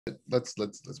let's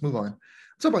move on. Let's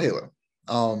talk about Halo.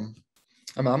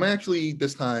 I'm actually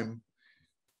this time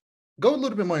go a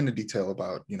little bit more into detail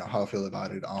about how I feel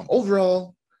about it.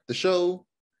 Overall, the show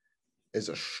is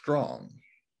a strong,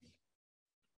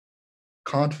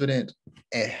 confident.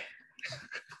 It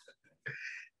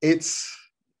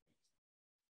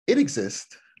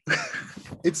exists.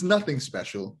 It's nothing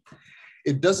special.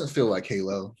 It doesn't feel like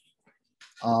Halo.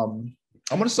 I'm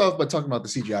going to start off by talking about the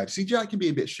CGI. The CGI can be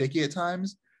a bit shaky at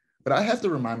times, but I have to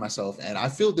remind myself, and I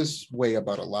feel this way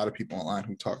about a lot of people online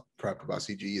who talk crap about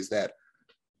CG, is that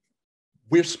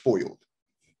we're spoiled.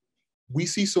 We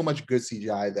see so much good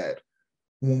CGI that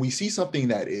when we see something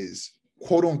that is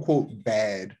quote unquote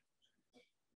bad,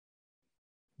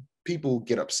 people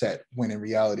get upset when in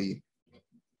reality,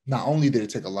 not only did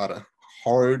it take a lot of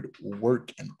hard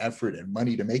work and effort and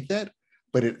money to make that,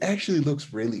 but it actually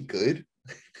looks really good.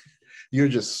 You're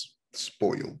just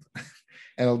spoiled.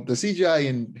 And the CGI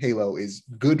in Halo is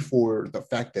good for the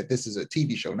fact that this is a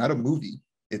TV show, not a movie.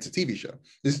 It's a TV show.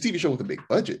 This is a TV show with a big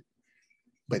budget,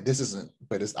 but this isn't.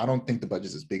 But I don't think the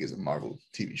budget's as big as a Marvel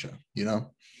TV show.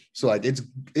 So like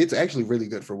it's actually really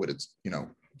good for what it's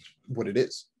what it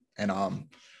is. And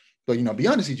but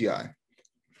beyond the CGI,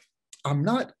 I'm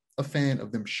not a fan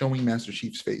of them showing Master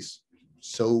Chief's face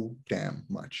so damn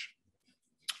much,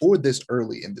 or this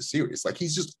early in the series. Like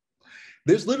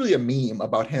there's literally a meme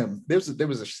about him. There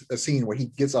was a scene where he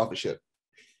gets off the ship.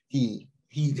 He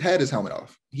had his helmet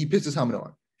off. He puts his helmet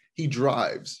on. He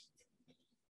drives.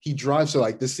 So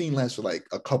like this scene lasts for like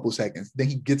a couple seconds. Then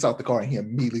he gets out the car and he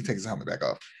immediately takes his helmet back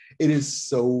off. It is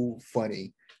so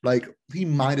funny. Like he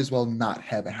might as well not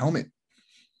have a helmet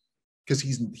because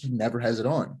he never has it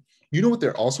on. You know what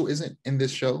there also isn't in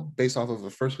this show based off of a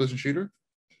first-person shooter?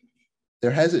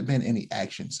 There hasn't been any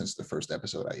action since the first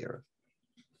episode I aired.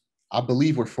 I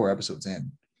believe we're 4 episodes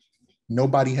in.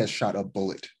 Nobody has shot a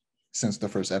bullet since the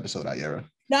first episode I aired.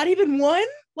 Not even one?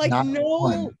 Like Not no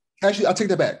one. Actually, I'll take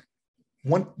that back.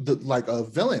 A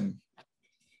villain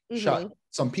shot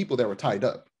some people that were tied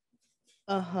up.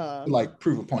 To like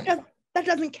prove a point. That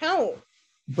doesn't count.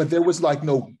 But you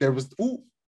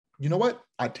know what?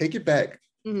 I take it back.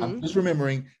 I'm just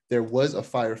remembering there was a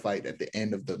firefight at the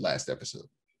end of the last episode.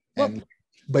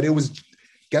 But it was,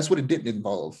 guess what it didn't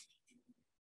involve?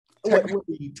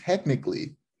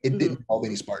 Technically, it didn't involve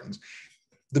any Spartans.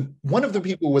 One of the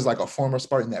people was like a former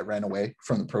Spartan that ran away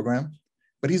from the program,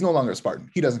 but he's no longer a Spartan.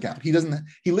 He doesn't count. He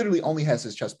literally only has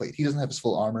his chest plate. He doesn't have his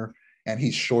full armor, and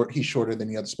he's shorter than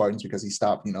the other Spartans because he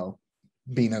stopped,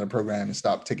 being in the program and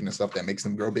stopped taking the stuff that makes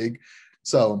them grow big.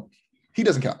 So he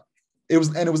doesn't count. It was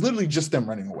literally just them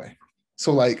running away.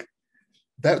 So like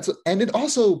and it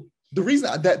also, the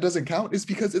reason that doesn't count is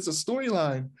because it's a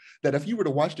storyline that if you were to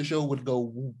watch the show would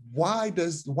go, why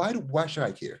should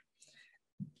I care?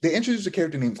 They introduced a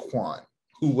character named Quan,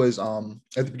 who was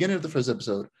at the beginning of the first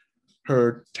episode,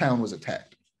 her town was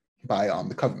attacked by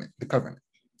the Covenant.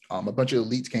 A bunch of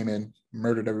elites came in,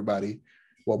 murdered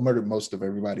most of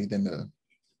everybody. Then the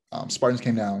Spartans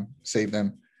came down, saved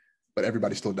them, but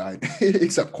everybody still died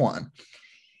except Quan.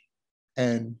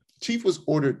 And Chief was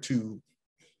ordered to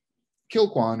kill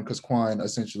Quan because Quan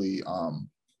essentially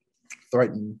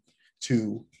threatened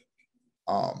to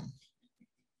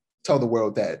tell the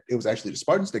world that it was actually the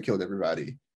Spartans that killed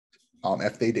everybody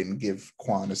if they didn't give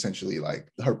Quan essentially like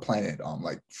her planet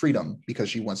like freedom, because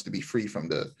she wants to be free from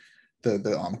the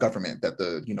government that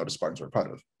the Spartans were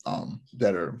part of,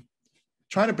 that are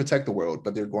trying to protect the world,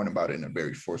 but they're going about it in a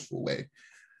very forceful way.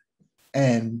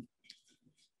 And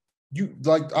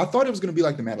I thought it was going to be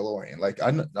like The Mandalorian. Like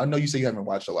I know you say you haven't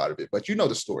watched a lot of it, but you know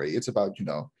the story. It's about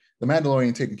the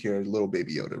Mandalorian taking care of little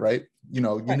baby Yoda, right?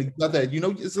 Not that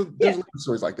there's a lot of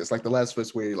stories like this, like The Last of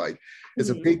Us, where like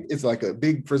it's like a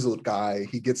big frizzled guy.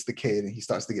 He gets the kid and he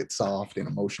starts to get soft and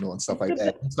emotional and stuff like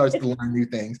that. He starts to learn new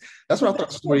things. That's what I thought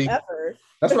the story.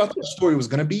 That's what I thought the story was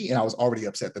going to be, and I was already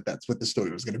upset that that's what the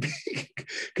story was going to be,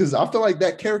 because I feel like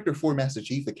that character for Master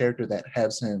Chief, the character that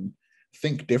has him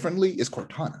think differently, is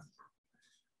Cortana.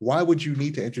 Why would you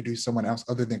need to introduce someone else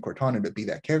other than Cortana to be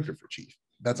that character for Chief?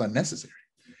 That's unnecessary.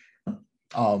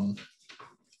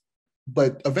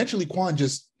 But eventually Quan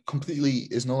just completely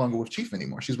is no longer with Chief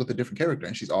anymore. She's with a different character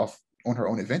and she's off on her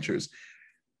own adventures.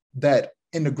 That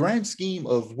in the grand scheme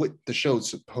of what the show is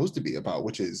supposed to be about,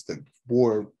 which is the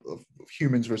war of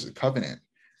humans versus Covenant,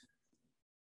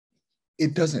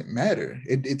 it doesn't matter.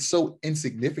 It's so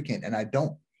insignificant, and I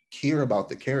don't care about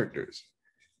the characters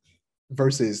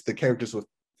versus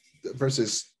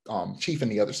Chief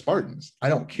and the other Spartans. I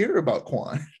don't care about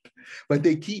Quan. But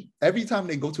every time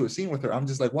they go to a scene with her, I'm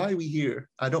just like, why are we here?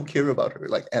 I don't care about her,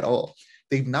 like, at all.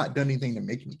 They've not done anything to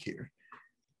make me care.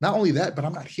 Not only that, but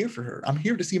I'm not here for her. I'm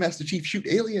here to see Master Chief shoot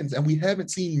aliens, and we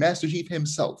haven't seen Master Chief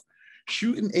himself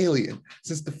shoot an alien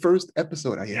since the first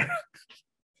episode I hear.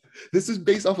 This is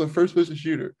based off a first-person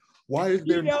shooter. Why is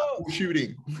there not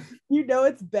shooting?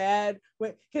 It's bad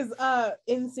because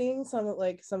in seeing some of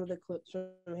the clips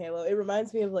from Halo, it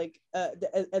reminds me of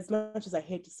as much as I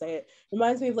hate to say it,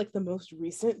 reminds me of like the most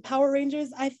recent Power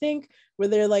Rangers, I think, where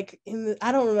they're like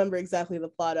I don't remember exactly the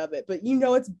plot of it, but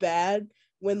it's bad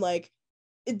when like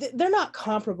they're not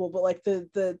comparable, but like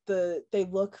they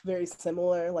look very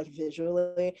similar like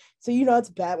visually, so it's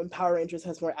bad when Power Rangers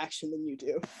has more action than you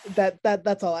do.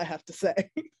 That's all I have to say.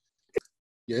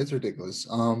 Yeah, it's ridiculous.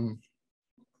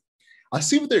 I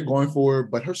see what they're going for,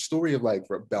 but her story of like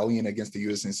rebellion against the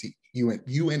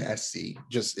UNSC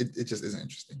just isn't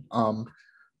interesting.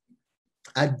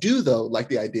 I do though like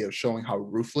the idea of showing how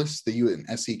ruthless the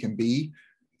UNSC can be,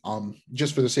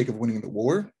 just for the sake of winning the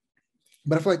war.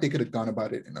 But I feel like they could have gone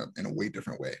about it in a way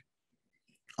different way.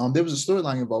 There was a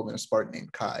storyline involving a Spartan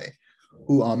named Kai,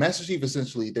 who Master Chief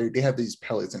essentially they have these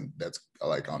pellets and that's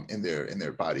like in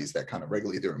their bodies that kind of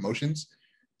regulate their emotions,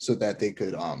 so that they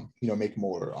could make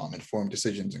more informed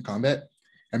decisions in combat.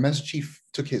 And Master Chief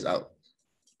took his out.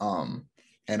 And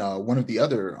one of the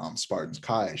other Spartans,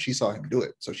 Kai, she saw him do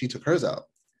it, so she took hers out.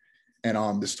 And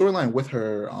the storyline with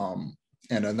her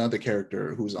and another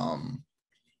character who's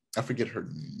I forget her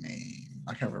name.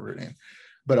 I can't remember her name,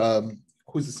 but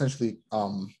who's essentially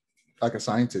like a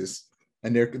scientist,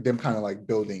 and they're them kind of like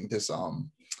building this.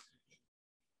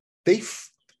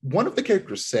 One of the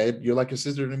characters said, "You're like a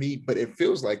sister to me," but it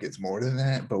feels like it's more than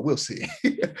that. But we'll see.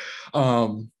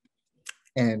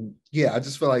 And yeah, I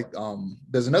just feel like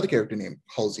there's another character named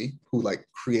Halsey who like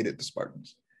created the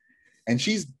Spartans, and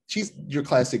she's your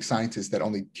classic scientist that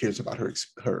only cares about her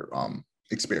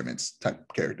experiments type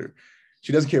character.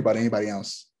 She doesn't care about anybody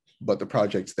else but the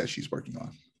projects that she's working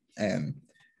on. And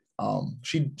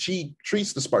she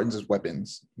treats the Spartans as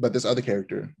weapons, but this other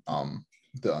character,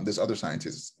 this other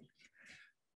scientist,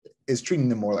 is treating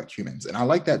them more like humans. And I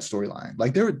like that storyline.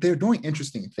 Like they're doing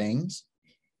interesting things,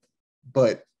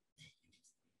 but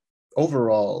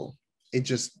overall, it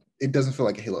doesn't feel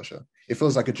like a Halo show. It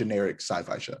feels like a generic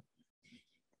sci-fi show.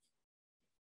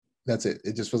 That's it.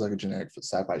 It just feels like a generic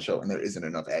sci-fi show, and there isn't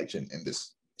enough action in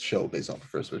this show based off a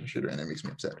first-person shooter, and it makes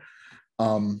me upset.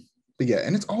 But yeah,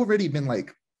 and it's already been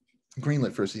like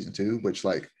greenlit for season 2, which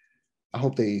like I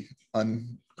hope they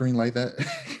ungreenlight that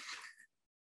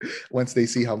once they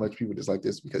see how much people dislike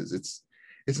this, because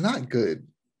it's not good,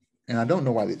 and I don't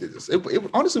know why they did this. It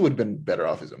honestly would have been better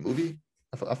off as a movie.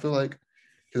 I feel like,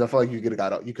 because I feel like you could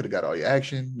have got all your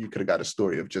action. You could have got a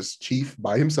story of just Chief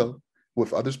by himself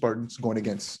with other Spartans going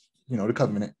against the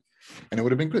Covenant, and it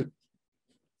would have been good.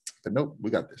 But nope, we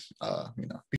got this.